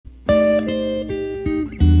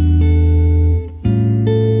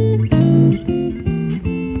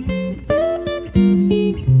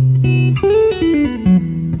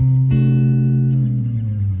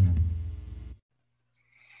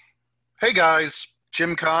guys,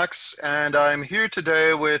 Jim Cox, and I'm here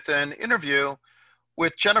today with an interview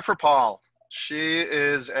with Jennifer Paul. She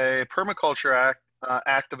is a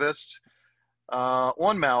activist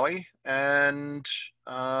on Maui, and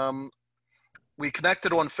we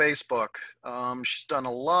connected on Facebook. She's done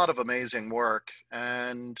a lot of amazing work,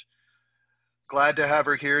 and glad to have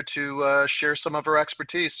her here to share some of her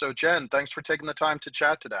expertise. So, Jen, thanks for taking the time to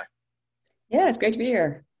chat today. Yeah, it's great to be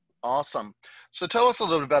here. Awesome. So tell us a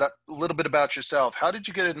little bit about yourself. How did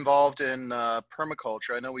you get involved in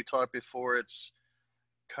permaculture? I know we talked before. It's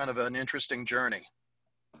kind of an interesting journey.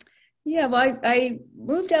 Yeah, well, I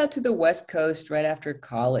moved out to the West Coast right after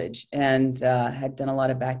college and had done a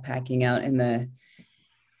lot of backpacking out in the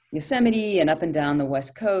Yosemite and up and down the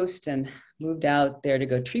West Coast, and moved out there to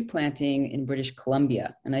go tree planting in British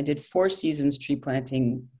Columbia. And I did 4 seasons tree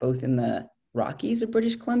planting, both in the Rockies of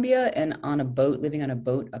British Columbia and on a boat, living on a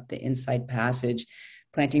boat up the Inside Passage,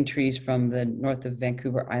 planting trees from the north of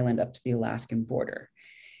Vancouver Island up to the Alaskan border.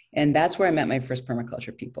 And that's where I met my first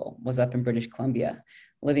permaculture people, was up in British Columbia,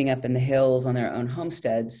 living up in the hills on their own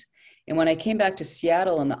homesteads. And when I came back to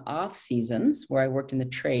Seattle in the off seasons, where I worked in the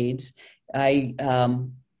trades, I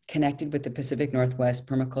connected with the Pacific Northwest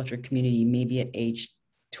permaculture community maybe at age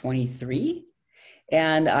 23.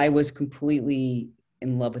 And I was completely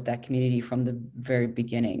in love with that community from the very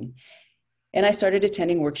beginning. And I started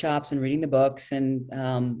attending workshops and reading the books, and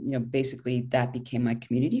basically that became my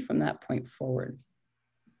community from that point forward.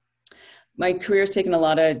 My career has taken a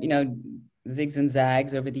lot of zigs and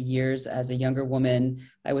zags over the years. As a younger woman,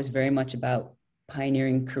 I was very much about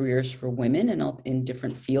pioneering careers for women in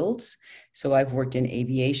different fields. So I've worked in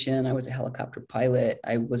aviation. I was a helicopter pilot.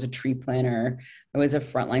 I was a tree planter. I was a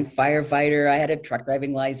frontline firefighter. I had a truck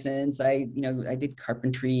driving license. I did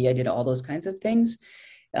carpentry. I did all those kinds of things.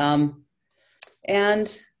 Then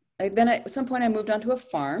at some point I moved onto a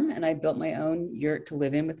farm and I built my own yurt to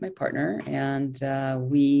live in with my partner. And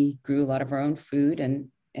we grew a lot of our own food and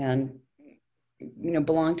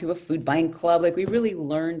belonged to a food buying club. Like, we really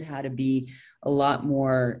learned how to be a lot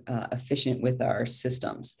more efficient with our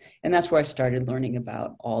systems. And that's where I started learning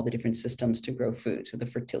about all the different systems to grow food. So the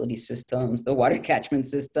fertility systems, the water catchment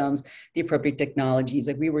systems, the appropriate technologies.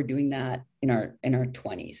 Like, we were doing that in our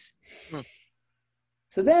 20s.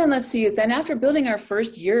 So then then after building our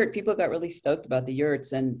first yurt, people got really stoked about the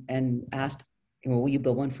yurts and asked, well, will you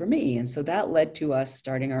build one for me? And so that led to us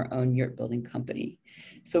starting our own yurt building company.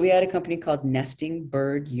 So we had a company called Nesting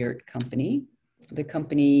Bird Yurt Company. The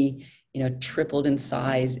company, tripled in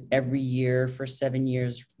size every year for 7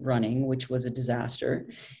 years running, which was a disaster.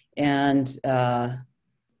 And,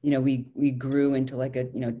 we grew into like a,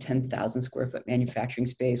 10,000 square foot manufacturing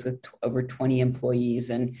space with over 20 employees.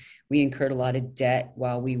 And we incurred a lot of debt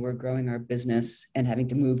while we were growing our business and having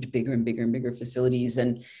to move to bigger and bigger and bigger facilities.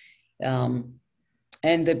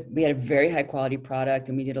 We had a very high quality product,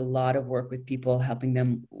 and we did a lot of work with people, helping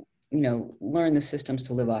them, learn the systems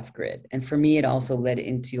to live off grid. And for me, it also led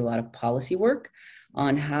into a lot of policy work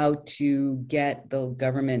on how to get the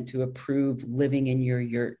government to approve living in your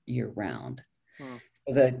yurt year round.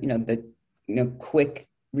 So the quick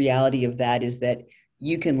reality of that is that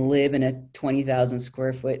you can live in a 20,000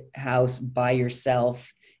 square foot house by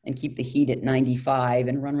yourself and keep the heat at 95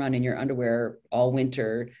 and run around in your underwear all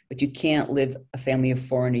winter, but you can't live a family of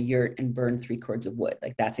 4 in a yurt and burn 3 cords of wood.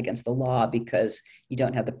 Like, that's against the law because you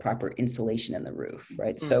don't have the proper insulation in the roof,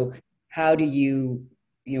 right? So how do you,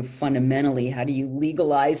 fundamentally, how do you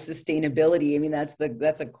legalize sustainability? I mean,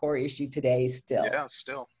 that's a core issue today still. Yeah,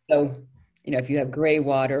 still. So, if you have gray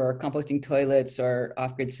water or composting toilets or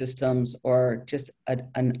off-grid systems or just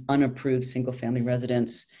an unapproved single-family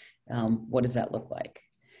residence, what does that look like?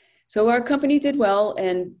 So our company did well.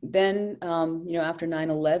 And then, after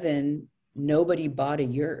 9/11, nobody bought a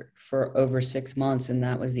yurt for over 6 months. And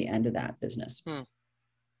that was the end of that business.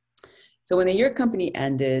 So when the yurt company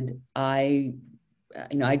ended, I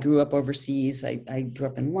grew up overseas. I grew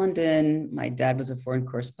up in London. My dad was a foreign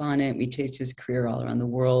correspondent. We chased his career all around the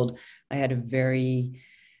world. I had a very,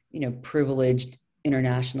 privileged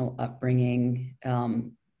international upbringing.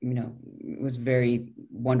 It was very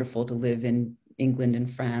wonderful to live in England and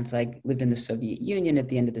France. I lived in the Soviet Union at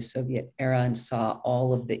the end of the Soviet era and saw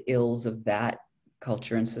all of the ills of that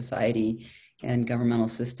culture and society and governmental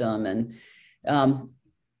system. And,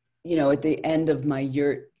 at the end of my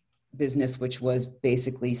yurt business, which was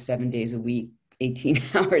basically 7 days a week, 18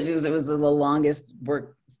 hours, it was the longest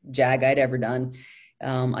work jag I'd ever done.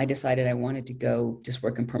 I decided I wanted to go just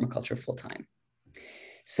work in permaculture full time.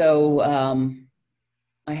 So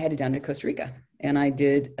I headed down to Costa Rica, and I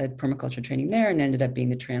did a permaculture training there and ended up being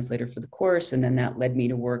the translator for the course. And then that led me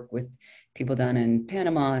to work with people down in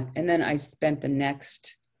Panama. And then I spent the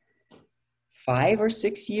next 5 or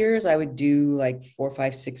 6 years, I would do like 4,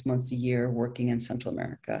 5, 6 months a year working in Central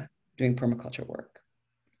America, doing permaculture work,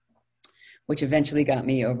 which eventually got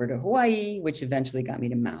me over to Hawaii, which eventually got me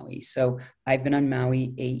to Maui. So I've been on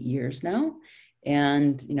Maui 8 years now.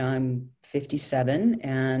 And, I'm 57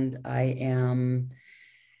 and I am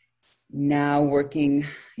now working,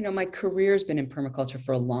 my career's been in permaculture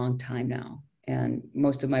for a long time now. And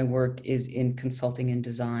most of my work is in consulting and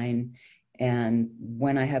design. And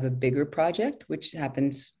when I have a bigger project, which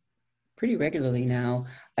happens pretty regularly now,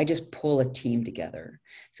 I just pull a team together.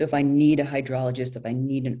 So if I need a hydrologist, if I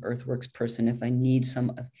need an earthworks person, if I need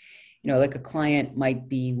some, like a client might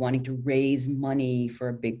be wanting to raise money for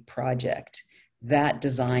a big project, that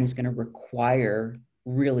design is going to require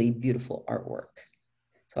really beautiful artwork.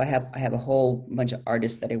 So I have a whole bunch of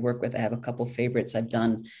artists that I work with. I have a couple favorites I've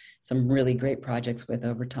done some really great projects with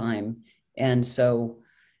over time. And so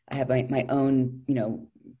I have my own,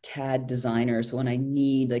 CAD designer. So when I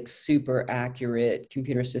need like super accurate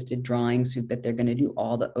computer assisted drawings so that they're going to do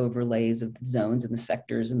all the overlays of the zones and the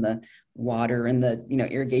sectors and the water and the,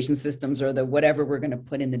 irrigation systems or the whatever we're going to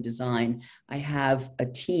put in the design, I have a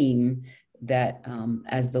team that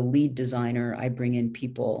as the lead designer, I bring in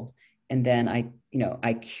people and then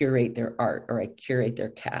I curate their art or I curate their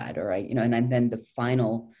CAD or and then the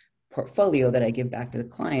final portfolio that I give back to the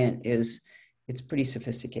client it's pretty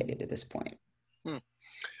sophisticated at this point.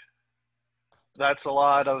 That's a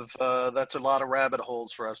lot of rabbit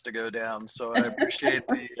holes for us to go down. So I appreciate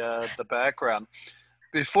the background.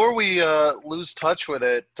 Before we lose touch with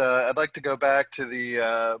it, I'd like to go back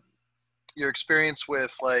to your experience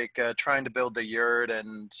with trying to build the yurt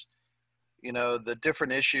and the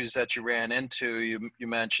different issues that you ran into. You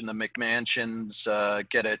mentioned the McMansions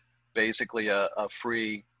get it basically a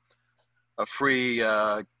free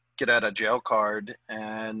get out of jail card,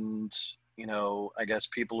 and I guess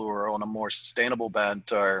people who are on a more sustainable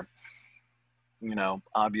bent are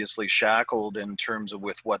obviously shackled in terms of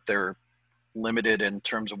with what they're limited in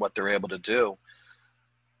terms of what they're able to do.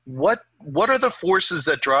 What are the forces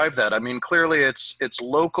that drive that? I mean, clearly it's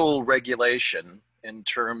local regulation in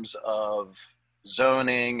terms of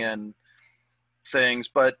zoning and things,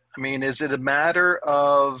 but I mean, is it a matter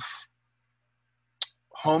of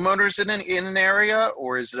homeowners in an area,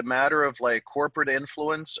 or is it a matter of like corporate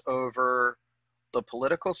influence over the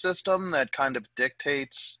political system that kind of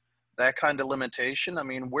dictates that kind of limitation? I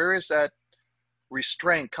mean, where is that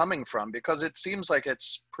restraint coming from? Because it seems like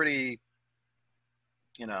it's pretty,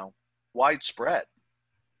 widespread.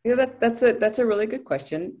 Yeah, that's a really good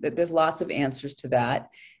question. There's lots of answers to that.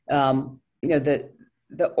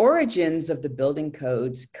 The origins of the building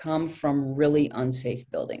codes come from really unsafe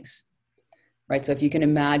buildings, right? So if you can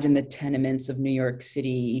imagine the tenements of New York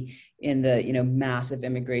City in the massive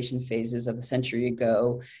immigration phases of a century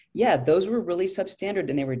ago, yeah, those were really substandard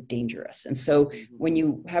and they were dangerous. And so when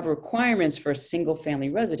you have requirements for a single family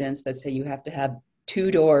residence that say you have to have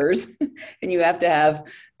 2 doors and you have to have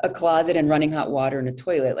a closet and running hot water and a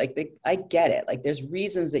toilet, I get it. Like there's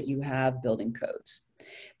reasons that you have building codes.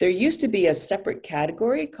 There used to be a separate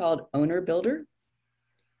category called owner builder.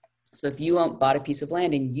 So if you bought a piece of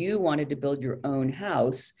land and you wanted to build your own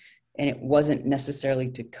house and it wasn't necessarily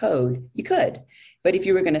to code, you could. But if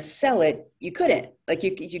you were going to sell it, you couldn't.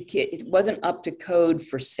 It wasn't up to code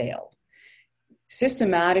for sale.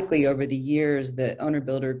 Systematically over the years, the owner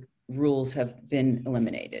builder rules have been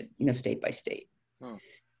eliminated, state by state.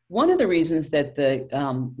 One of the reasons that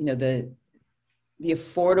the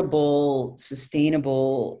affordable,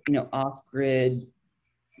 sustainable, off-grid,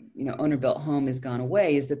 owner-built home has gone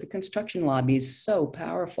away is that the construction lobby is so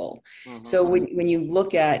powerful. So when you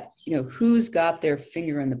look at, who's got their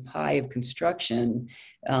finger in the pie of construction,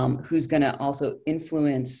 who's going to also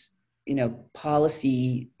influence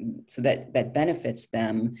policy so that benefits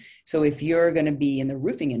them. So if you're going to be in the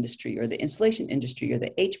roofing industry or the insulation industry or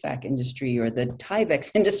the HVAC industry or the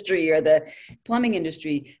Tyvek industry or the plumbing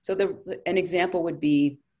industry. So an example would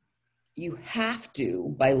be you have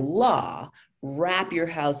to, by law, wrap your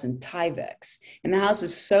house in Tyvek. And the house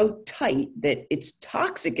is so tight that it's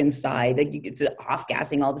toxic inside, like it's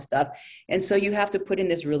off-gassing all the stuff. And so you have to put in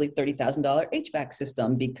this really $30,000 HVAC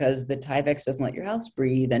system because the Tyvek doesn't let your house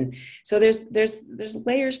breathe. And so there's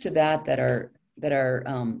layers to that are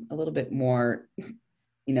a little bit more,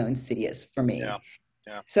 insidious for me.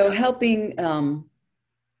 So helping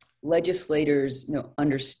legislators,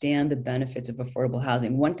 understand the benefits of affordable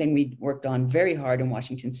housing. One thing we worked on very hard in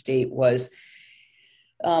Washington State was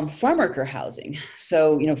Farm worker housing.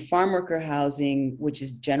 So, farm worker housing, which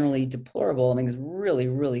is generally deplorable, I mean, is really,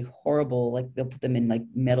 really horrible. Like they'll put them in like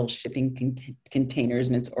metal shipping containers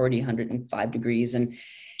and it's already 105 degrees. And,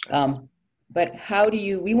 but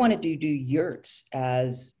we wanted to do yurts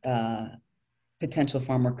as potential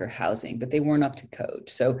farm worker housing, but they weren't up to code.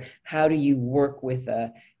 So how do you work with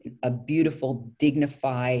a beautiful,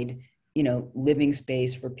 dignified, living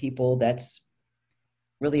space for people that's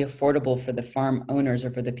really affordable for the farm owners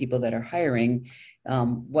or for the people that are hiring?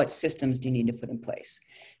 What systems do you need to put in place?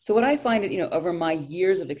 So what I find is, over my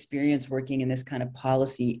years of experience working in this kind of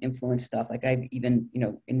policy influence stuff, like I've even,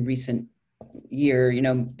 in recent year,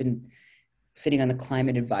 been sitting on the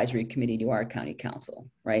climate advisory committee to our county council,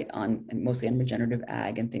 right? And mostly on regenerative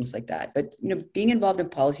ag and things like that. But, being involved in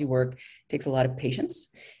policy work takes a lot of patience.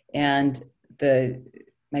 And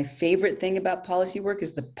my favorite thing about policy work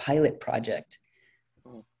is the pilot project.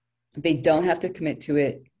 They don't have to commit to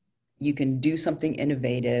it. You can do something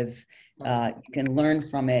innovative. You can learn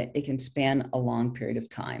from it. It can span a long period of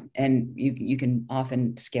time. And you can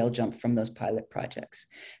often scale jump from those pilot projects.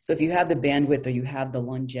 So if you have the bandwidth or you have the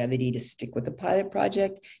longevity to stick with the pilot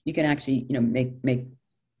project, you can actually, make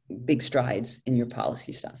big strides in your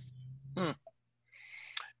policy stuff.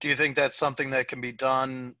 Do you think that's something that can be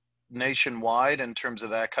done nationwide in terms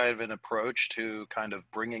of that kind of an approach to kind of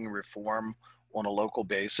bringing reform on a local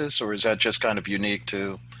basis, or is that just kind of unique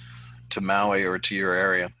to Maui or to your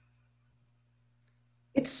area?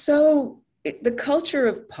 The culture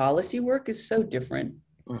of policy work is so different,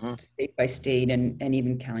 state by state and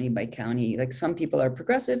even county by county. Like some people are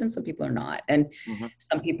progressive and some people are not. And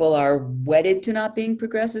some people are wedded to not being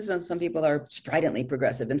progressive and some people are stridently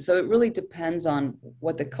progressive. And so it really depends on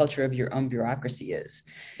what the culture of your own bureaucracy is.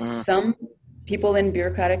 Some people in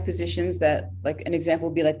bureaucratic positions that, like an example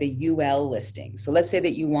would be like the UL listing. So let's say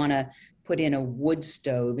that you want to put in a wood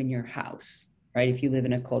stove in your house, right? If you live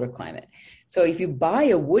in a colder climate. So if you buy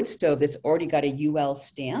a wood stove that's already got a UL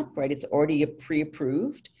stamp, right? It's already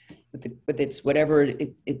pre-approved with its whatever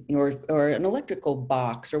or an electrical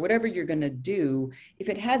box or whatever you're going to do. If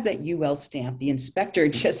it has that UL stamp, the inspector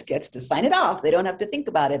just gets to sign it off. They don't have to think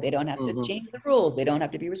about it. They don't have to change the rules. They don't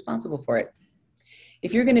have to be responsible for it.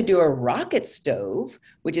 If you're going to do a rocket stove,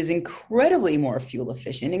 which is incredibly more fuel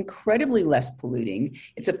efficient, incredibly less polluting,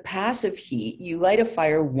 it's a passive heat. You light a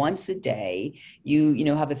fire once a day. You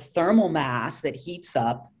have a thermal mass that heats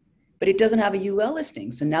up, but it doesn't have a UL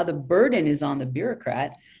listing. So now the burden is on the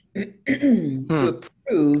bureaucrat to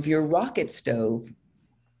approve your rocket stove.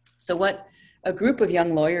 So what a group of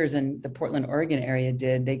young lawyers in the Portland, Oregon area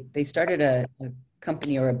did, they started a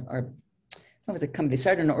company they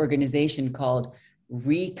started an organization called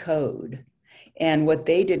Recode. And what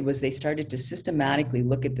they did was they started to systematically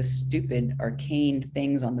look at the stupid, arcane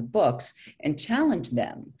things on the books and challenge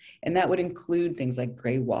them. And that would include things like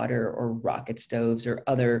gray water or rocket stoves or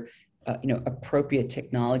other, appropriate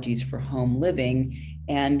technologies for home living,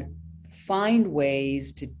 and find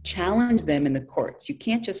ways to challenge them in the courts. You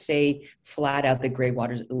can't just say flat out that gray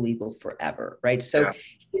water is illegal forever, right? So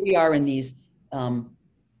here we are in these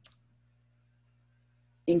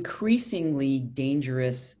increasingly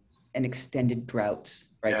dangerous and extended droughts,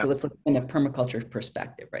 right? So let's look in a permaculture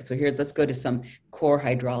perspective, right? So let's go to some core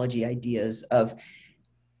hydrology ideas of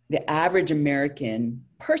the average American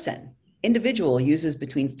individual uses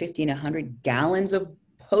between 50 and 100 gallons of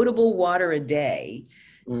potable water a day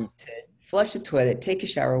to flush the toilet, take a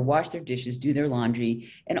shower, wash their dishes, do their laundry,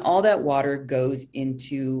 and all that water goes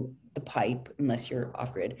into the pipe, unless you're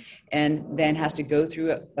off grid, and then has to go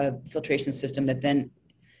through a filtration system that then,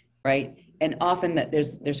 right? And often that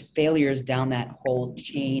there's failures down that whole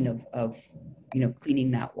chain of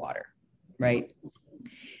cleaning that water, right?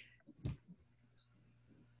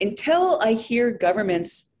 Until I hear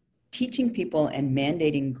governments teaching people and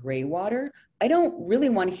mandating gray water, I don't really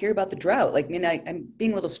want to hear about the drought. I'm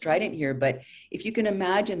being a little strident here, but if you can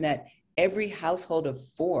imagine that every household of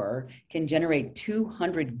 4 can generate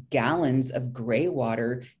 200 gallons of gray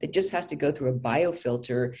water that just has to go through a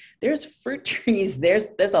biofilter. There's fruit trees. There's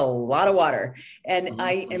a lot of water, and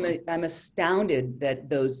I'm astounded that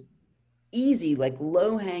those easy, like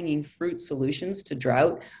low-hanging fruit solutions to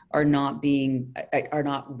drought are not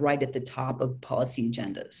right at the top of policy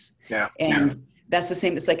agendas. That's the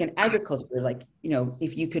same. It's like in agriculture,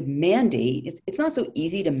 if you could mandate, it's not so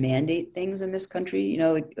easy to mandate things in this country,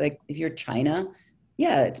 like if you're China,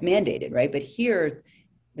 it's mandated, right? But here,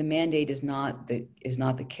 the mandate is not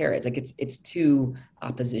the carrot. Like it's too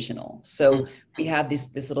oppositional. So we have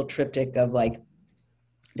this little triptych of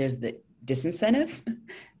there's the disincentive,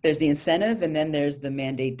 there's the incentive, and then there's the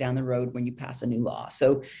mandate down the road when you pass a new law.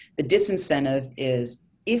 So the disincentive is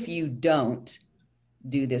if you don't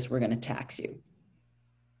do this, we're going to tax you.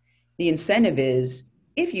 The incentive is,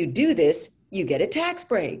 if you do this, you get a tax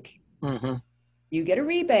break. Mm-hmm. You get a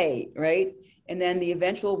rebate, right? And then the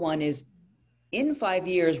eventual one is, in 5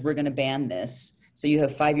 years, we're going to ban this. So you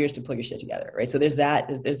have 5 years to pull your shit together, right? So there's that.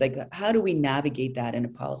 There's like, how do we navigate that in a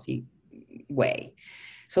policy way?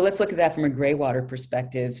 So let's look at that from a gray water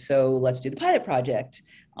perspective. So let's do the pilot project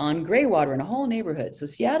on gray water in a whole neighborhood. So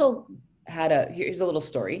Seattle here's a little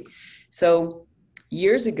story. So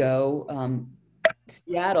years ago,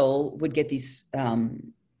 Seattle would get these,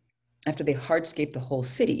 after they hardscaped the whole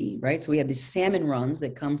city, right? So we have these salmon runs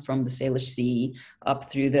that come from the Salish Sea up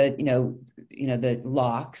through the, the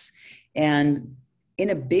locks. And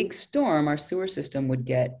in a big storm, our sewer system would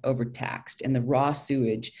get overtaxed, and the raw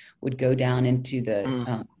sewage would go down into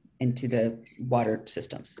the water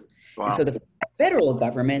systems. Wow. And so the federal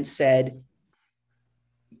government said,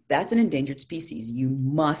 that's an endangered species. You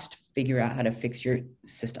must figure out how to fix your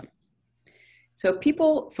system. So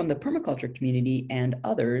people from the permaculture community and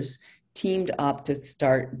others teamed up to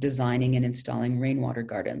start designing and installing rainwater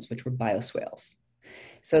gardens, which were bioswales.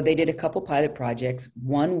 So they did a couple pilot projects.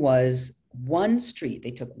 One was one street.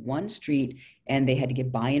 They took one street and they had to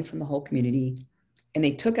get buy-in from the whole community, and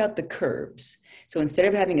they took out the curbs. So instead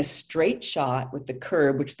of having a straight shot with the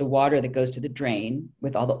curb, which is the water that goes to the drain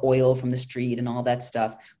with all the oil from the street and all that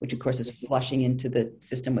stuff, which of course is flushing into the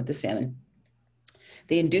system with the salmon,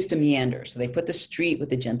 they induced a meander. So they put the street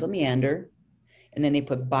with a gentle meander, and then they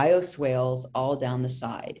put bioswales all down the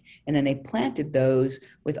side. And then they planted those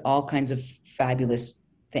with all kinds of fabulous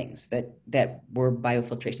things that were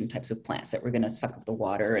biofiltration types of plants that were going to suck up the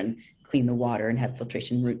water and clean the water and have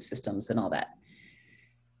filtration root systems and all that.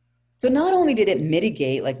 So not only did it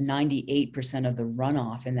mitigate like 98% of the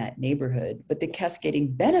runoff in that neighborhood, but the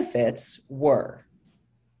cascading benefits were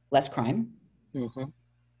less crime, Mm-hmm.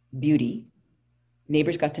 beauty,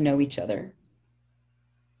 neighbors got to know each other.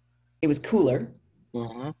 It was cooler,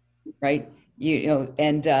 Mm-hmm. right?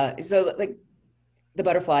 So like the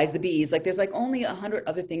butterflies, the bees, like there's like only 100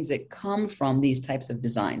 other things that come from these types of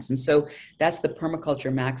designs. And so that's the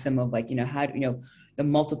permaculture maxim of like, how the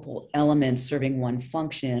multiple elements serving one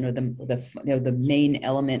function, or the main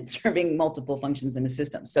element serving multiple functions in the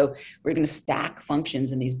system. So we're going to stack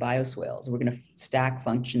functions in these bioswales. We're going to stack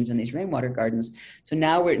functions in these rainwater gardens. So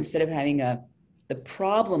now instead of having the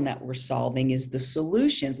problem that we're solving is the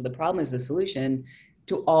solution. So the problem is the solution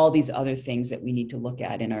to all these other things that we need to look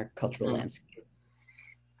at in our cultural landscape.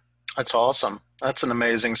 That's awesome. That's an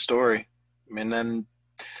amazing story. It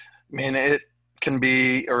can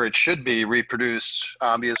be, or it should be, reproduced,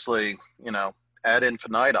 obviously, ad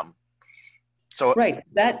infinitum. So right,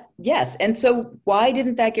 yes. And so why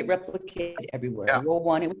didn't that get replicated everywhere? Yeah. Well,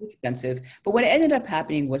 one, it was expensive, but what ended up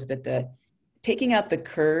happening was that taking out the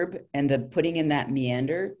curb and the putting in that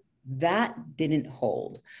meander, that didn't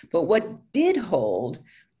hold. But what did hold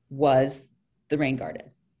was the rain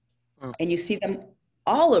garden. And you see them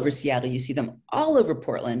all over Seattle. You see them all over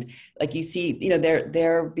Portland. Like you see,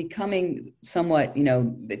 they're becoming somewhat,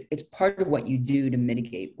 it's part of what you do to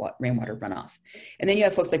mitigate rainwater runoff. And then you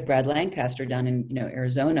have folks like Brad Lancaster down in,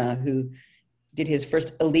 Arizona, who did his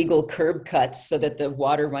first illegal curb cuts so that the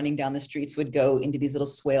water running down the streets would go into these little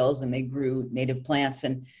swales, and they grew native plants.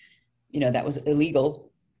 And, that was illegal.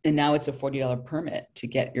 And now it's a $40 permit to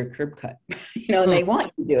get your curb cut, and they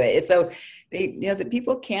want you to do it. So the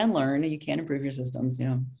people can learn, and you can improve your systems,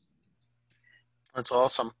 That's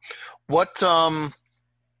awesome. What,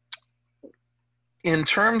 in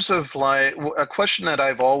terms of like, a question that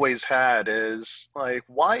I've always had is like,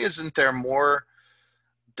 why isn't there more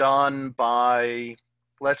done by,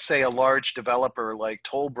 let's say, a large developer like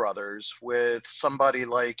Toll Brothers with somebody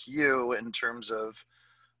like you in terms of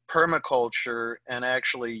permaculture and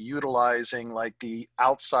actually utilizing like the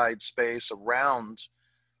outside space around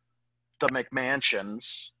the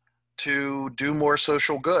McMansions to do more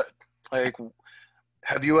social good? Like,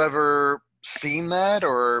 have you ever seen that,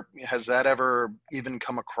 or has that ever even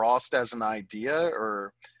come across as an idea,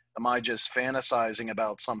 or am I just fantasizing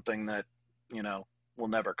about something that, will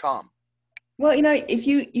never come? Well, if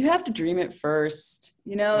you have to dream it first,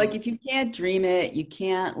 like if you can't dream it, you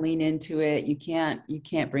can't lean into it. You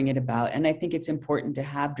can't bring it about. And I think it's important to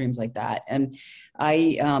have dreams like that. And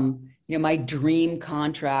my dream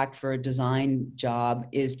contract for a design job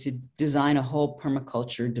is to design a whole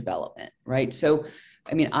permaculture development, right? So,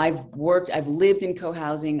 I've lived in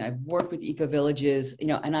co-housing, I've worked with eco-villages,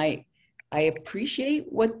 and I appreciate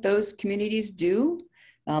what those communities do.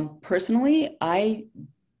 Personally, I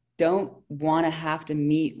don't want to have to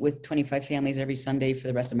meet with 25 families every Sunday for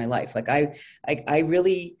the rest of my life. Like I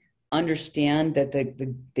really understand that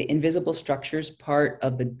the invisible structures part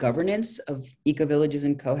of the governance of eco-villages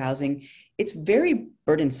and co-housing, it's very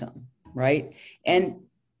burdensome, right? And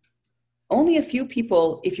only a few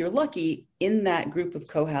people, if you're lucky, in that group of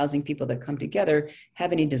co-housing people that come together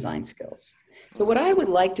have any design skills. So what I would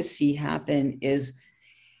like to see happen is,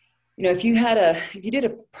 if you did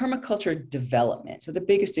a permaculture development, so the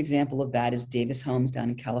biggest example of that is Davis Homes down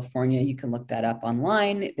in California. You can look that up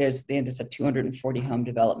online. There's a 240 home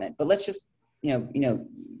development, but let's just,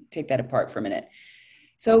 take that apart for a minute.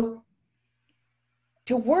 So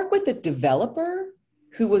to work with a developer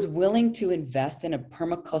who was willing to invest in a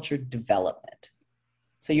permaculture development.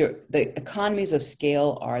 So the economies of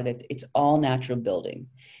scale are that it's all natural building.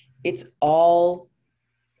 It's all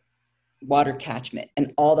water catchment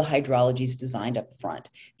and all the hydrology is designed up front.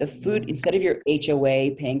 The food, instead of your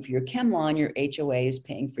HOA paying for your chem lawn, your HOA is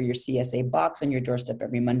paying for your CSA box on your doorstep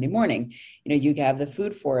every Monday morning. You have the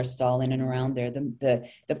food forests all in and around there.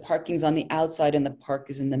 The parking's on the outside and the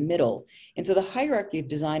park is in the middle. And so the hierarchy of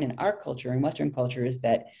design in our culture and Western culture is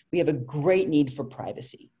that we have a great need for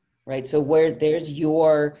privacy, right? So where there's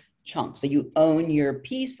your chunk. So you own your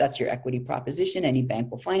piece, that's your equity proposition. Any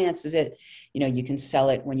bank will finances it. You can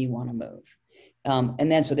sell it when you want to move.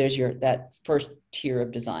 And then, so there's that first tier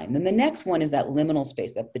of design. Then the next one is that liminal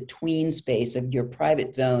space, that between space of your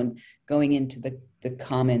private zone going into the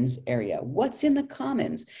commons area. What's in the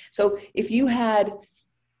commons? So if you had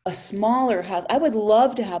a smaller house, I would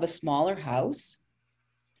love to have a smaller house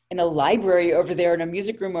and a library over there and a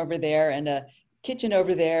music room over there and a kitchen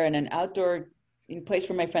over there and an outdoor place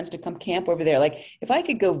for my friends to come camp over there. Like if I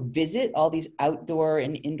could go visit all these outdoor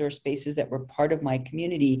and indoor spaces that were part of my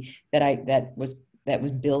community that was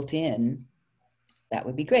built in, that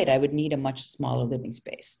would be great. I would need a much smaller living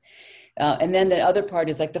space. And then the other part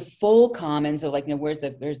is like the full commons of like, where's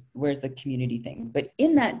the community thing? But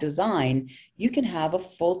in that design, you can have a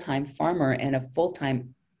full-time farmer and a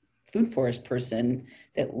full-time food forest person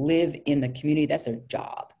that live in the community. That's their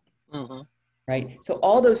job. Mm-hmm. Right. So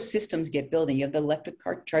all those systems get built, and you have the electric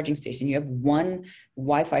car charging station. You have one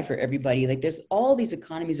Wi-Fi for everybody. Like there's all these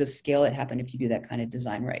economies of scale that happen if you do that kind of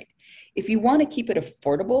design right. If you want to keep it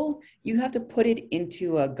affordable, you have to put it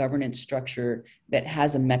into a governance structure that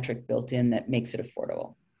has a metric built in that makes it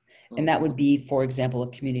affordable. And that would be, for example,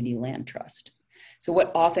 a community land trust. So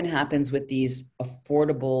what often happens with these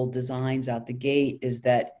affordable designs out the gate is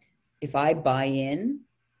that if I buy in,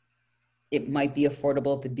 it might be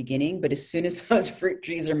affordable at the beginning, but as soon as those fruit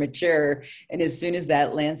trees are mature and as soon as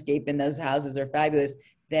that landscape and those houses are fabulous,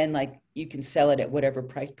 then like you can sell it at whatever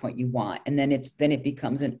price point you want. And then it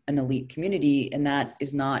becomes an elite community, and that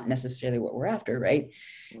is not necessarily what we're after, right?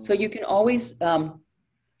 Mm-hmm. So you can always,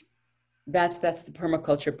 that's the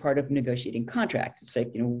permaculture part of negotiating contracts. It's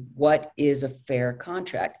like, what is a fair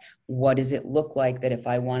contract? What does it look like that if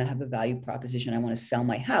I want to have a value proposition, I want to sell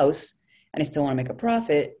my house and I still want to make a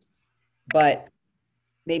profit, but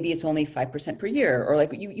maybe it's only 5% per year, or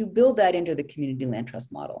like you build that into the community land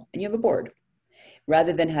trust model and you have a board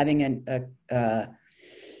rather than having a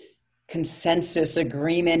consensus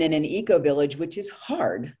agreement in an eco village, which is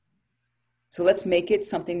hard. So let's make it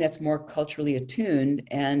something that's more culturally attuned,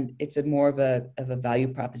 and it's more of a value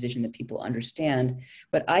proposition that people understand.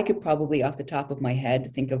 But I could probably off the top of my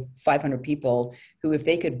head think of 500 people who, if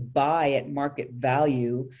they could buy at market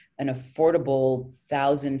value an affordable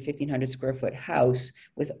 1,500 square foot house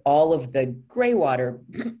with all of the gray water,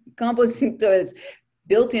 composting toilets,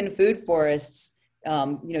 built-in food forests,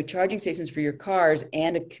 charging stations for your cars,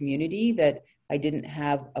 and a community that I didn't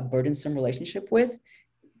have a burdensome relationship with,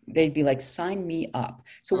 they'd be like, sign me up.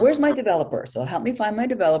 So where's my developer? So help me find my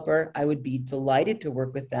developer. I would be delighted to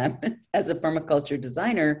work with them as a permaculture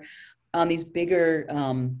designer on these bigger,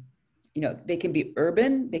 they can be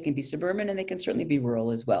urban, they can be suburban, and they can certainly be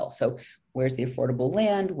rural as well. So where's the affordable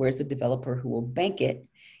land? Where's the developer who will bank it?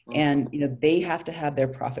 And, they have to have their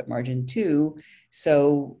profit margin too.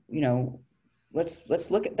 So,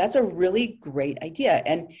 let's look at, that's a really great idea.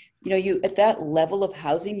 And, you, at that level of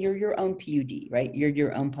housing, you're your own PUD, right? You're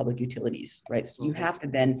your own public utilities, right? So you have to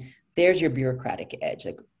then, there's your bureaucratic edge.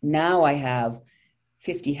 Like now I have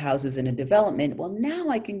 50 houses in a development. Well, now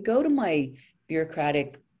I can go to my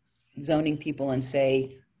bureaucratic zoning people and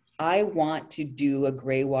say, I want to do a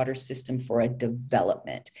gray water system for a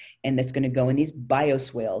development, and that's going to go in these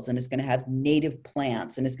bioswales, and it's going to have native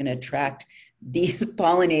plants, and it's going to attract these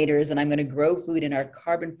pollinators, and I'm going to grow food, and our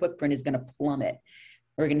carbon footprint is going to plummet.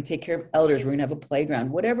 We're going to take care of elders. We're going to have a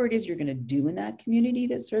playground, whatever it is you're going to do in that community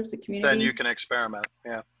that serves the community. Then you can experiment.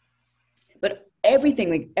 Yeah. But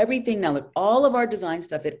everything now, like all of our design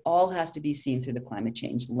stuff, it all has to be seen through the climate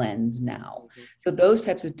change lens now. Mm-hmm. So those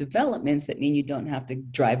types of developments that mean you don't have to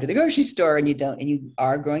drive to the grocery store, and you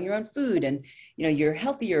are growing your own food, and you're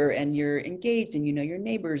healthier and you're engaged, and your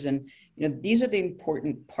neighbors, and these are the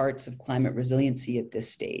important parts of climate resiliency at this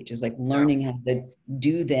stage, is like Yeah. learning how to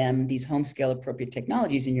do these home scale appropriate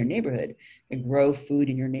technologies in your neighborhood and grow food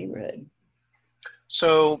in your neighborhood.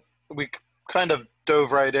 So we kind of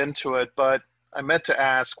dove right into it, but I meant to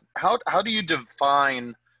ask, how do you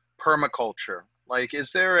define permaculture? Like,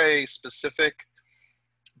 is there a specific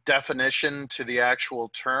definition to the actual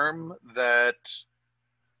term that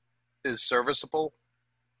is serviceable?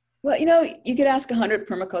 Well, you could ask 100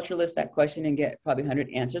 permaculturalists that question and get probably 100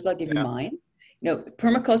 answers. I'll give you Yeah. mine.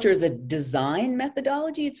 Permaculture is a design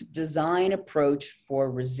methodology. It's a design approach for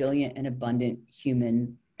resilient and abundant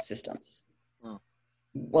human systems. Hmm.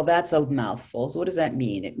 Well, that's a mouthful. So what does that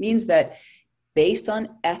mean? It means that based on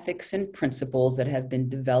ethics and principles that have been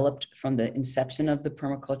developed from the inception of the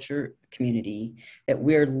permaculture community, that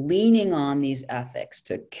we're leaning on these ethics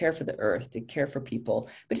to care for the earth, to care for people.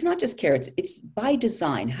 But it's not just care, it's by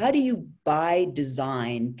design. How do you by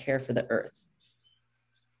design care for the earth?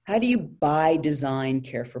 How do you by design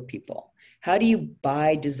care for people? How do you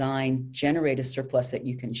by design generate a surplus that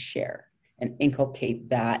you can share and inculcate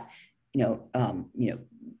that,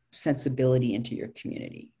 sensibility into your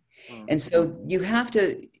community? And so you have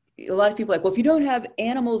to, a lot of people are like, well, if you don't have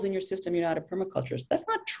animals in your system, you're not a permaculturist. That's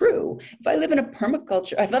not true. If I live in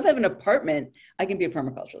if I live in an apartment, I can be a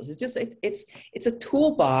permaculturist. It's just, it's a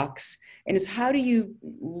toolbox. And it's how do you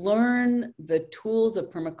learn the tools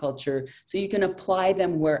of permaculture so you can apply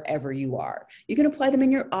them wherever you are. You can apply them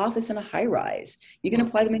in your office in a high rise. You can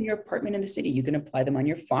apply them in your apartment in the city. You can apply them on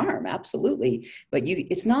your farm. Absolutely. But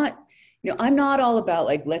it's not, I'm not all about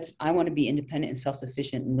like, I want to be independent and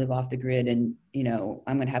self-sufficient and live off the grid and,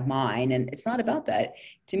 I'm going to have mine. And it's not about that.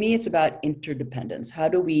 To me, it's about interdependence. How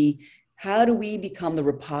do we become the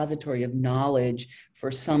repository of knowledge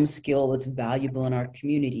for some skill that's valuable in our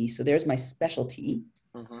community? So there's my specialty.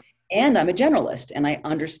 Mm-hmm. And I'm a generalist, and I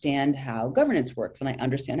understand how governance works, and I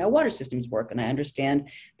understand how water systems work, and I understand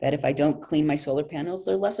that if I don't clean my solar panels,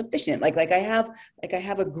 they're less efficient. Like I have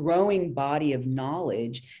a growing body of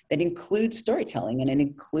knowledge that includes storytelling, and it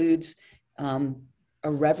includes a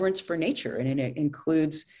reverence for nature, and it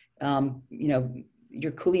includes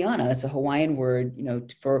your kuleana. That's a Hawaiian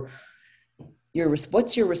word, for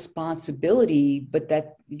what's your responsibility, but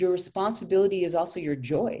that your responsibility is also your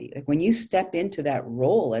joy. Like when you step into that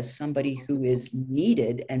role as somebody who is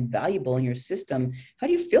needed and valuable in your system, how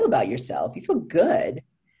do you feel about yourself? You feel good.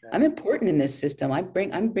 Yeah. I'm important in this system. I'm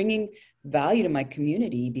bringing value to my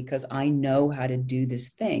community because I know how to do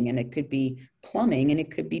this thing. And it could be plumbing and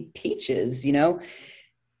it could be peaches,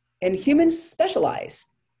 and humans specialize.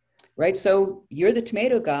 Right. So you're the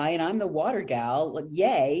tomato guy and I'm the water gal. Like,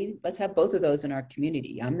 yay, let's have both of those in our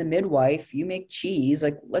community. I'm the midwife, you make cheese,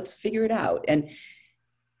 like, let's figure it out. And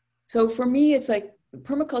so for me, it's like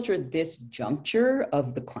permaculture at this juncture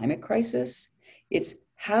of the climate crisis, it's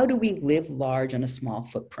how do we live large on a small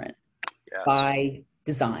footprint? Yes. By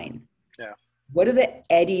design. Yeah. What are the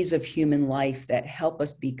eddies of human life that help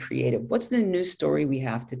us be creative? What's the new story we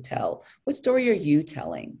have to tell? What story are you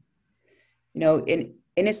telling?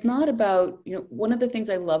 And it's not about, one of the things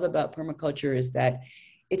I love about permaculture is that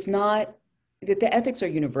it's not that the ethics are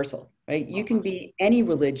universal, right? You can be any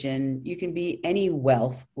religion, you can be any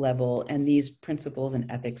wealth level, and these principles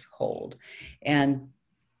and ethics hold. And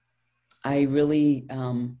I really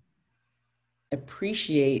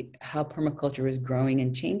appreciate how permaculture is growing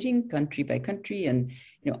and changing country by country. And,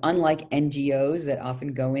 unlike NGOs that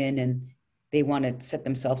often go in and they want to set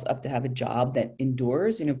themselves up to have a job that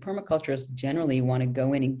endures. Permaculturists generally want to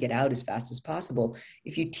go in and get out as fast as possible.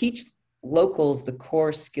 If you teach locals the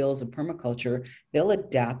core skills of permaculture, they'll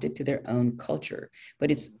adapt it to their own culture,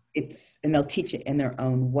 but and they'll teach it in their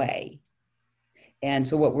own way. And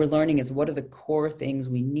so what we're learning is what are the core things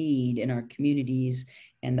we need in our communities,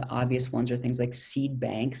 and the obvious ones are things like seed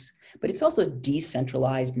banks, but it's also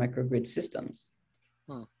decentralized microgrid systems.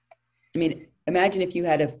 Imagine if you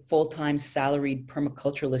had a full-time salaried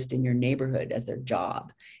permaculturalist in your neighborhood as their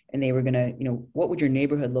job, and they were going to, what would your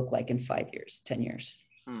neighborhood look like in 5 years, 10 years?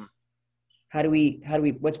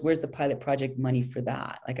 Where's the pilot project money for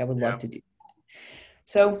that? Like, I would love to do that.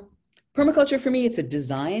 So permaculture for me, it's a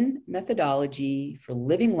design methodology for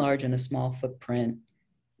living large on a small footprint,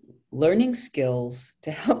 learning skills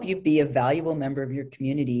to help you be a valuable member of your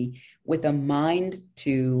community with a mind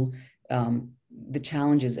to the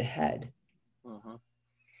challenges ahead. Mm-hmm.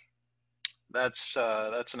 That's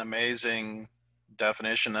an amazing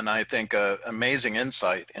definition, and I think amazing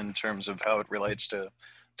insight in terms of how it relates to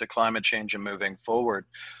climate change and moving forward.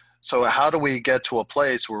 So how do we get to a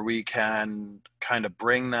place where we can kind of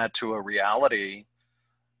bring that to a reality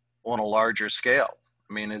on a larger scale?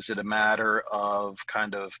 I mean, is it a matter of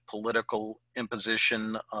kind of political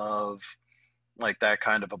imposition of like that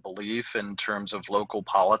kind of a belief in terms of local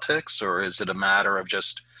politics, or is it a matter of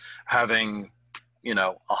just having,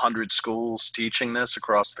 100 schools teaching this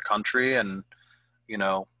across the country and, you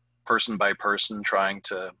know, person by person trying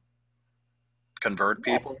to convert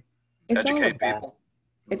Yes, people, it's all educate of that. people?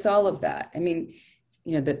 It's all of that. I mean,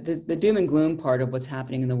 the doom and gloom part of what's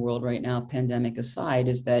happening in the world right now, pandemic aside,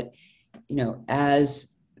 is that, as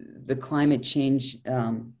the climate change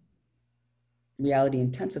reality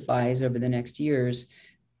intensifies over the next years,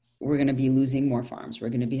 we're going to be losing more farms. We're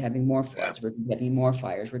going to be having more Yeah. floods. We're getting more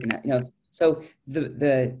fires. We're going to, so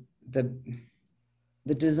the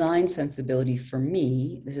design sensibility for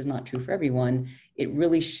me, this is not true for everyone, it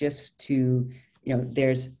really shifts to,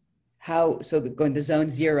 there's going the zone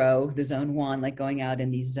 0, the zone 1, like going out in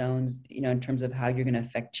these zones, in terms of how you're going to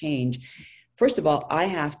affect change. First of all, I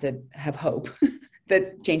have to have hope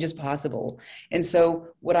that change is possible. And so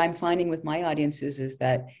what I'm finding with my audiences is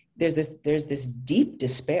that there's this deep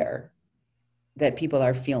despair that people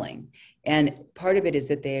are feeling. And part of it is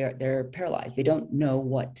that they're paralyzed. They don't know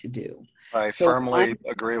what to do. I So firmly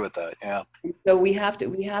agree with that. Yeah. so we have to,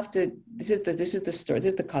 this is the story, this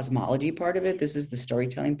is the cosmology part of it. This is the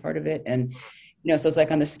storytelling part of it. And, so it's like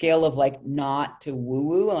on the scale of like not to woo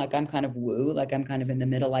woo, like I'm kind of woo, like I'm kind of in the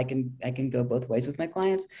middle. I can go both ways with my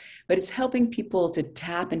clients, but it's helping people to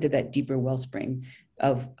tap into that deeper wellspring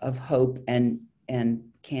of hope and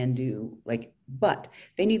can do, like, but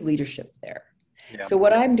they need leadership there. Yeah. So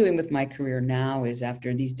what I'm doing with my career now is,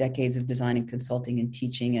 after these decades of design and consulting and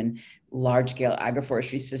teaching and large-scale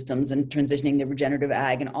agroforestry systems and transitioning to regenerative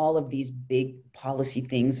ag and all of these big policy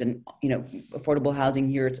things and, affordable housing,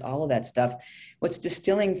 yurts, all of that stuff, what's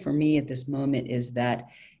distilling for me at this moment is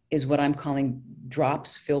what I'm calling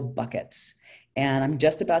drops fill buckets. And I'm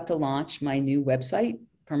just about to launch my new website,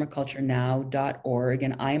 permaculturenow.org.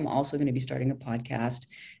 And I'm also going to be starting a podcast.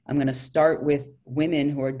 I'm going to start with women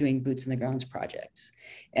who are doing boots in the grounds projects.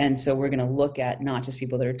 And so we're going to look at not just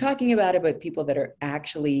people that are talking about it, but people that are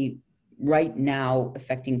actually right now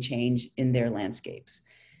affecting change in their landscapes.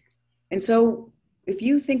 And so if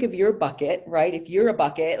you think of your bucket, right? If you're a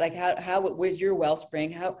bucket, like where's your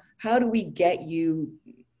wellspring? How do we get you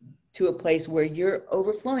to a place where you're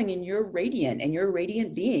overflowing and you're radiant and you're a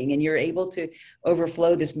radiant being and you're able to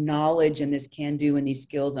overflow this knowledge and this can do and these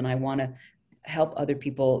skills. And I want to help other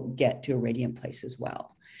people get to a radiant place as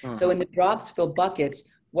well. Mm-hmm. So in the drops fill buckets,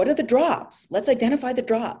 what are the drops? Let's identify the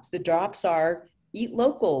drops. The drops are eat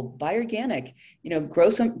local, buy organic, grow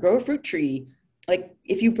a fruit tree. Like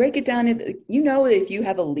if you break it down, that if you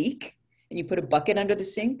have a leak and you put a bucket under the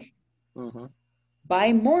sink, mm-hmm.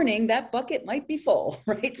 by morning, that bucket might be full,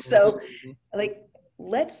 right? So like,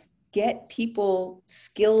 let's get people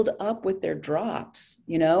skilled up with their drops,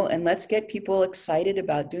 and let's get people excited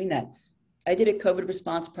about doing that. I did a COVID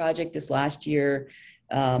response project this last year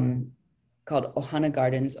called Ohana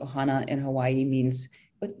Gardens. Ohana in Hawaii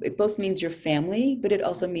it both means your family, but it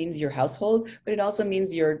also means your household, but it also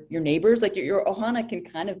means your neighbors. Like your Ohana can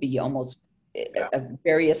kind of be almost of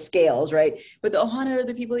various scales, right? But the ohana are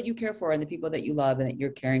the people that you care for and the people that you love and that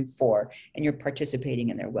you're caring for, and you're participating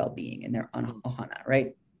in their well-being and their ohana,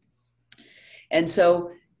 right? And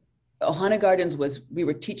so Ohana Gardens we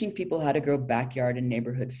were teaching people how to grow backyard and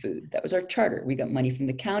neighborhood food. That was our charter. We got money from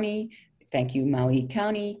the county. Thank you, Maui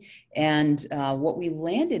County. And what we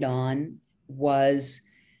landed on was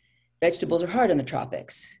vegetables are hard in the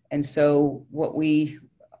tropics. And so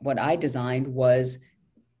what I designed was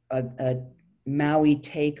a Maui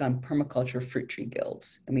take on permaculture fruit tree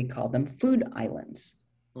guilds, and we call them food islands.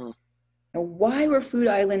 Now, why were food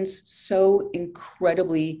islands so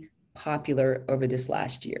incredibly popular over this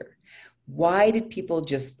last year? Why did people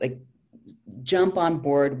just like jump on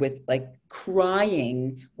board with like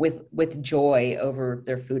crying with joy over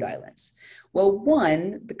their food islands? Well,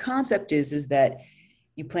 one, the concept is that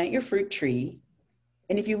you plant your fruit tree,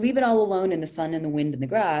 and if you leave it all alone in the sun and the wind and the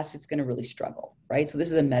grass, it's going to really struggle, right? So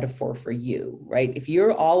this is a metaphor for you, right? If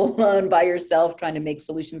you're all alone by yourself trying to make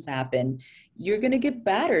solutions happen, you're going to get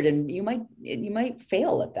battered and you might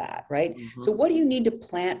fail at that, right? Mm-hmm. So what do you need to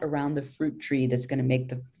plant around the fruit tree that's going to make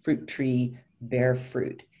the fruit tree bear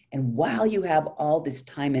fruit? And while you have all this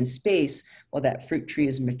time and space while that fruit tree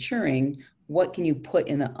is maturing, what can you put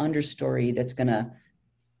in the understory that's going to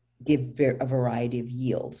give a variety of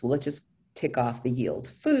yields? Well, let's just tick off the yield.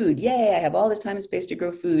 Food, yay, I have all this time and space to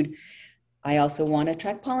grow food. I also want to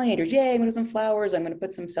attract pollinators. Yay, I'm going to put some flowers. I'm going to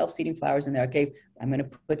put some self-seeding flowers in there. Okay, I'm going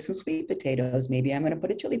to put some sweet potatoes. Maybe I'm going to put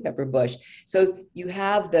a chili pepper bush. So you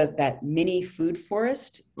have that mini food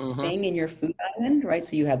forest Mm-hmm. thing in your food island, right?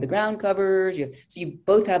 So you have the ground covers. So you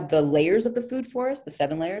both have the layers of the food forest, the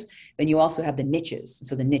 7 layers. Then you also have the niches.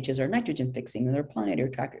 So the niches are nitrogen fixing and they're pollinator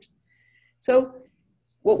attractors. So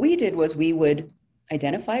what we did was we would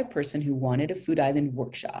identify a person who wanted a food island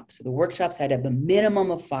workshop. So the workshops had to have a minimum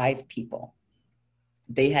of 5 people.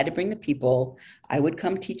 They had to bring the people. I would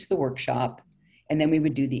come teach the workshop, and then we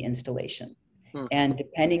would do the installation. Mm-hmm. And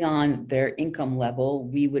depending on their income level,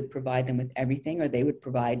 we would provide them with everything, or they would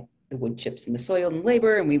provide the wood chips and the soil and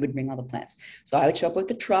labor, and we would bring all the plants. So I would show up with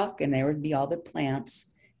the truck, and there would be all the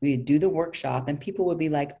plants. We'd do the workshop, and people would be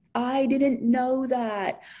like, I didn't know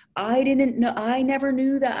that. I didn't know. I never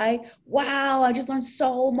knew that. Wow, I just learned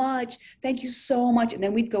so much. Thank you so much. And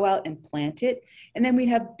then we'd go out and plant it. And then we'd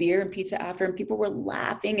have beer and pizza after, and people were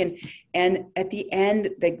laughing. And at the end,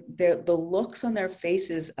 the looks on their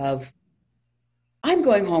faces of, I'm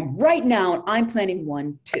going home right now and I'm planning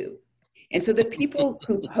one too. And so the people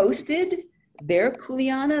who hosted, their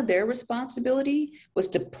kuleana, their responsibility was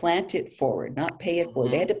to plant it forward, not pay it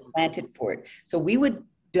forward. They had to plant it forward. So we would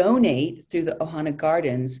donate through the Ohana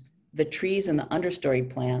Gardens the trees and the understory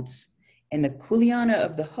plants. And the kuleana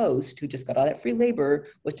of the host, who just got all that free labor,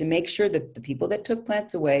 was to make sure that the people that took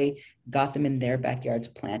plants away got them in their backyards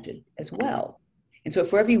planted as well. And so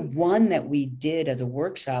for every one that we did as a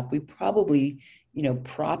workshop, we probably,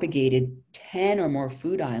 propagated 10 or more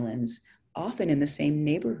food islands, often in the same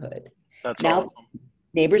neighborhood. That's Now, awesome.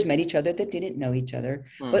 neighbors met each other that didn't know each other.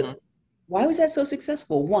 Mm-hmm. But why was that so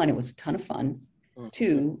successful? One, it was a ton of fun. Mm-hmm.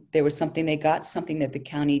 2, there was something, they got something that the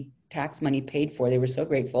county tax money paid for. They were so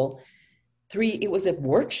grateful. 3, it was a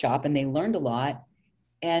workshop and they learned a lot.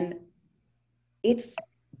 And it's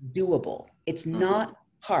doable. It's not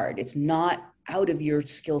hard. It's not out of your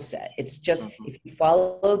skill set. It's just, if you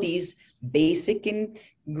follow these basic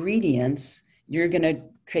ingredients, you're going to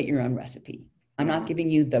create your own recipe. I'm not giving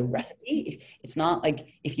you the recipe. It's not like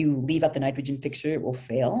if you leave out the nitrogen fixture, it will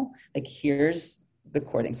fail. Like, here's the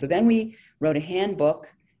core thing. So then we wrote a handbook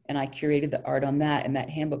and I curated the art on that. And that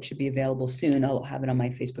handbook should be available soon. I'll have it on my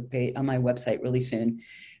Facebook page, on my website really soon.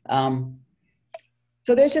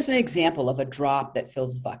 So there's just an example of a drop that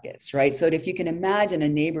fills buckets, right? So if you can imagine a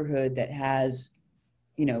neighborhood that has,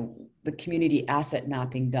 the community asset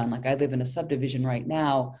mapping done, like I live in a subdivision right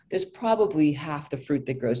now, there's probably half the fruit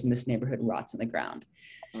that grows in this neighborhood rots in the ground.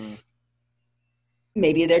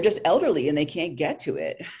 Maybe they're just elderly and they can't get to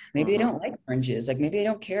it. Maybe they don't like oranges. Like maybe they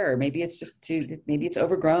don't care. Maybe it's maybe it's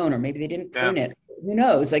overgrown, or maybe they didn't prune it. Who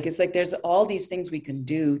knows? Like, it's like, there's all these things we can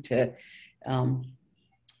do to,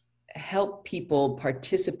 help people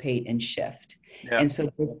participate and shift. And so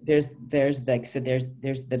there's like I said, there's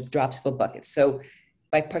the drops fill buckets. So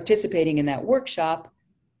by participating in that workshop,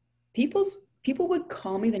 people would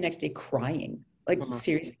call me the next day crying, like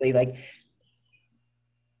seriously, like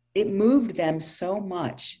it moved them so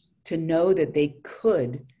much to know that they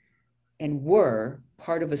could and were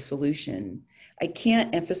part of a solution. I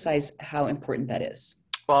can't emphasize how important that is.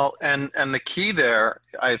 Well, and the key there,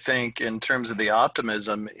 I think, in terms of the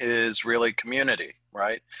optimism, is really community,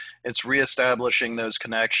 right? It's reestablishing those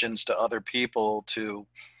connections to other people, to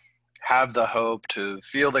have the hope, to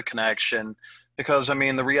feel the connection. Because, I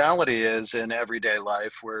mean, the reality is, in everyday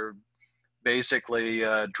life, we're basically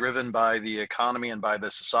driven by the economy and by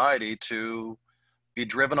the society to be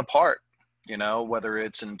driven apart, whether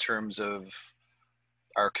it's in terms of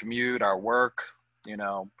our commute, our work,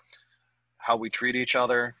 how we treat each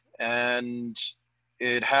other. And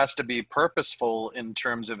it has to be purposeful in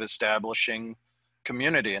terms of establishing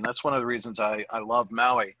community. And that's one of the reasons I love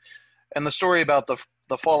Maui. And the story about the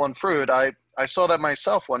fallen fruit, I saw that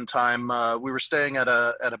myself one time. We were staying at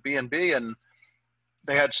a B&B, and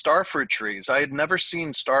they had starfruit trees. I had never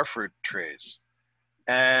seen starfruit trees.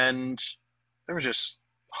 And there were just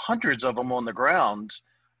hundreds of them on the ground.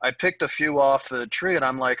 I picked a few off the tree and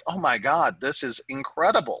I'm like, oh my God, this is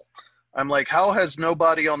incredible. I'm like, how has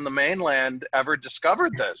nobody on the mainland ever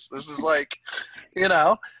discovered this? This is like,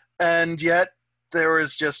 and yet there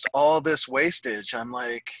is just all this wastage. I'm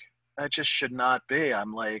like, that just should not be.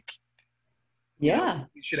 I'm like, you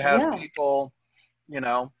should have people,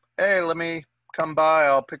 hey, let me come by.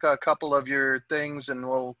 I'll pick a couple of your things and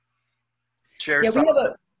we'll share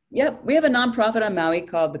something. Yep, we have a nonprofit on Maui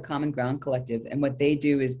called the Common Ground Collective, and what they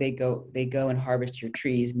do is they go and harvest your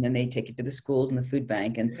trees, and then they take it to the schools and the food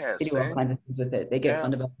bank, and Yeah, they do all see? kinds of things with it. They get Yeah,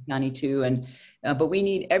 funded by the county too, and but we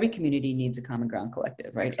need every community needs a Common Ground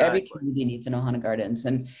Collective, right? Every exactly. community needs an Ohana Gardens,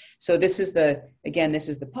 and so this is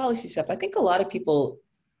the policy stuff. I think a lot of people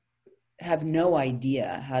have no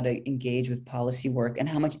idea how to engage with policy work and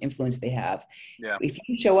how much influence they have. Yeah, If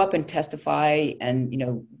you show up and testify and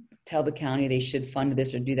tell the county they should fund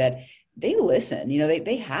this or do that, they listen.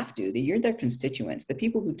 They have to. You're their constituents, the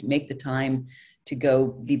people who make the time to go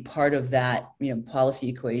be part of that policy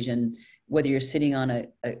equation, whether you're sitting on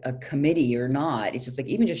a committee or not. It's just like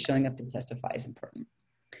even just showing up to testify is important.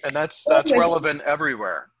 and that's Anyways, relevant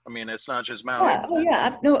everywhere. I mean, it's not just Maui, yeah, but oh it's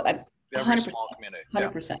yeah, no, every 100%, small community. Yeah.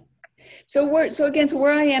 100%. So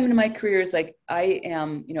where I am in my career is like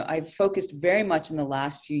I've focused very much in the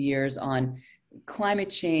last few years on climate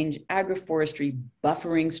change, agroforestry,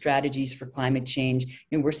 buffering strategies for climate change.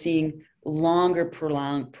 We're seeing longer,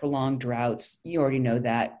 prolonged droughts. You already know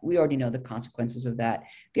that. We already know the consequences of that.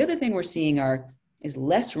 The other thing we're seeing is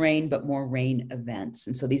less rain, but more rain events.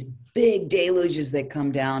 And so these big deluges that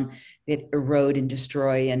come down that erode and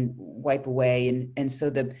destroy and wipe away. And so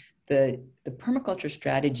the permaculture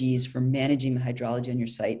strategies for managing the hydrology on your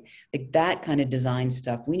site, like that kind of design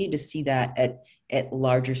stuff, we need to see that at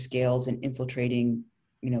larger scales and infiltrating,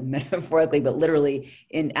 metaphorically, but literally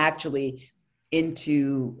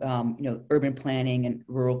into urban planning and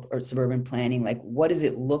rural or suburban planning. Like, what does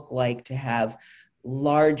it look like to have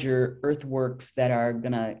larger earthworks that are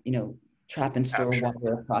gonna, trap and store Capture.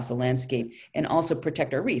 water across a landscape and also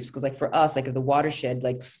protect our reefs? Because like for us, like if the watershed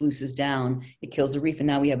like sluices down, it kills the reef. And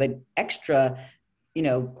now we have an extra,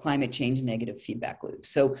 climate change negative feedback loop.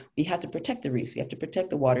 So we have to protect the reefs. We have to protect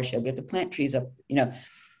the watershed. We have to plant trees up, and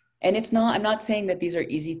I'm not saying that these are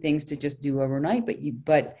easy things to just do overnight, but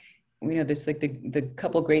there's like the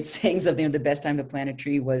couple great sayings of, the best time to plant a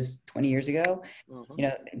tree was 20 years ago.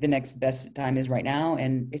 Mm-hmm. The next best time is right now.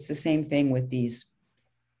 And it's the same thing with these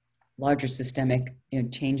larger systemic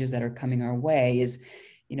changes that are coming our way. Is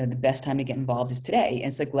the best time to get involved is today. And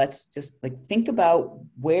it's like, let's just like think about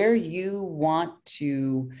where you want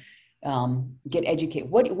to get educated.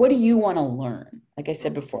 What do you want to learn? Like I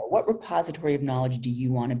said before, what repository of knowledge do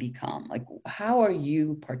you want to become? Like, how are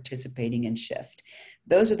you participating in shift?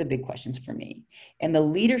 Those are the big questions for me. And the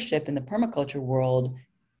leadership in the permaculture world,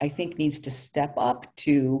 I think, needs to step up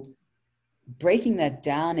to breaking that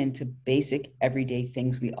down into basic everyday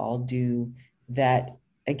things we all do that,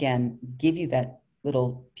 again, give you that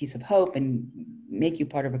little piece of hope and make you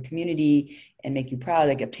part of a community and make you proud.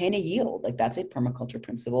 Like obtain a yield, like that's a permaculture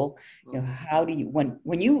principle. How do you,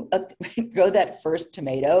 when you grow that first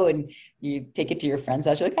tomato and you take it to your friend's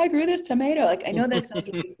house, you're like, I grew this tomato. Like, I know that sounds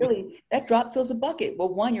really silly. That drop fills a bucket.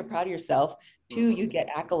 Well, one, you're proud of yourself. Two, you get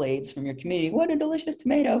accolades from your community. What a delicious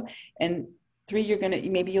tomato. And three,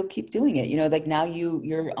 maybe you'll keep doing it. Like now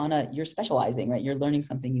you're specializing, right? You're learning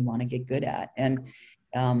something you want to get good at. And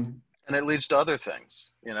it leads to other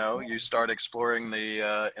things. You start exploring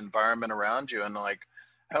the environment around you, and like,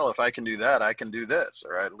 hell, if I can do that, I can do this,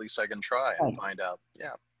 or at least I can try and find out.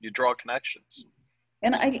 Yeah, you draw connections.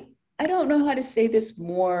 And I don't know how to say this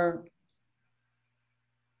more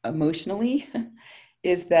emotionally,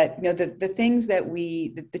 is that the things that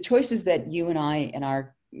the choices that you and I and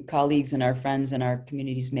our colleagues and our friends and our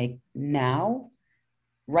communities make now,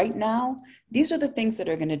 right now, these are the things that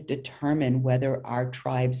are going to determine whether our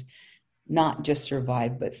tribes not just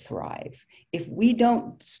survive, but thrive. If we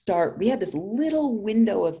don't start, we have this little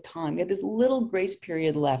window of time, we have this little grace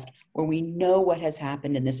period left where we know what has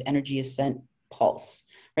happened in this energy ascent pulse,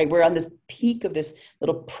 right? We're on this peak of this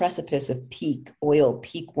little precipice of peak oil,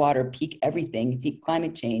 peak water, peak everything, peak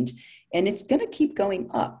climate change, and it's going to keep going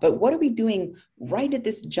up. But what are we doing right at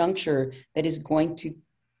this juncture that is going to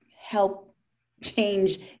help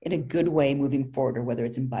change in a good way moving forward, or whether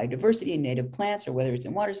it's in biodiversity and native plants, or whether it's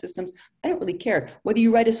in water systems? I don't really care. Whether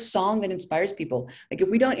you write a song that inspires people, like if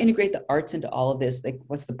we don't integrate the arts into all of this, like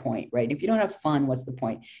what's the point, right? If you don't have fun, what's the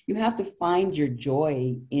point? You have to find your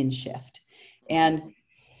joy in shift. And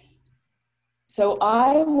so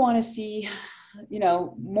I want to see,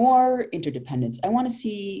 more interdependence. I want to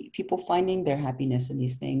see people finding their happiness in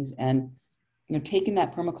these things, and taking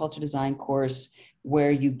that permaculture design course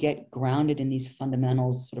where you get grounded in these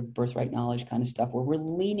fundamentals, sort of birthright knowledge kind of stuff, where we're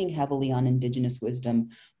leaning heavily on indigenous wisdom,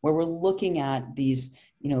 where we're looking at these,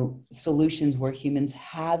 solutions where humans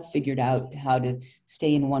have figured out how to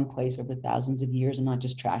stay in one place over thousands of years and not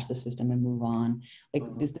just trash the system and move on. Like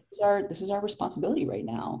this is our responsibility right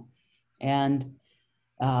now. And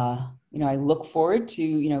I look forward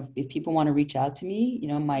to, if people want to reach out to me,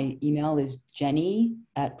 my email is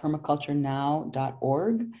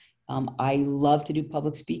jenny@permaculturenow.org. I love to do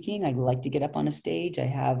public speaking. I like to get up on a stage. I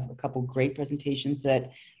have a couple great presentations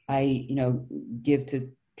that I give to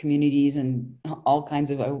communities and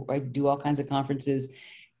I do all kinds of conferences.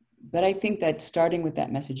 But I think that starting with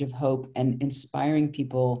that message of hope and inspiring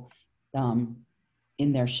people um,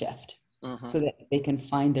 in their shift Mm-hmm. so that they can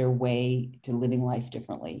find their way to living life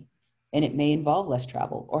differently. And it may involve less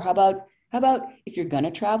travel. Or how about if you're going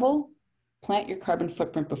to travel, plant your carbon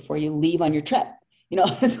footprint before you leave on your trip.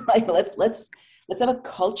 It's like let's have a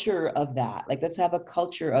culture of that. Like let's have a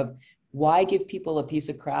culture of why give people a piece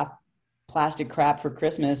of plastic crap for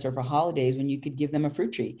Christmas or for holidays when you could give them a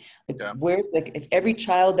fruit tree. Like Yeah, where's like if every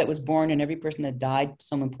child that was born and every person that died,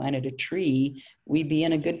 someone planted a tree, we'd be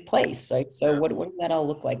in a good place. Right. So yeah, what does that all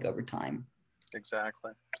look like over time?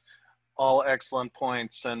 exactly. All excellent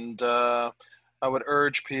points. And I would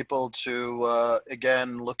urge people to,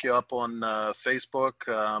 again, look you up on Facebook,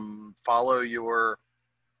 follow your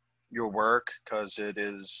work, because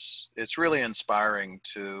it's really inspiring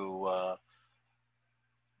to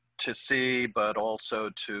see, but also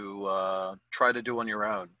to try to do on your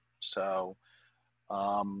own. So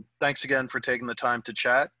thanks again for taking the time to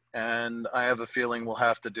chat. And I have a feeling we'll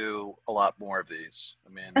have to do a lot more of these. I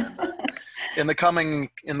mean, in the coming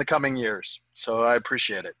years. So I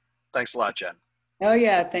appreciate it. Thanks a lot, Jen. Oh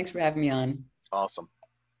yeah, thanks for having me on. Awesome.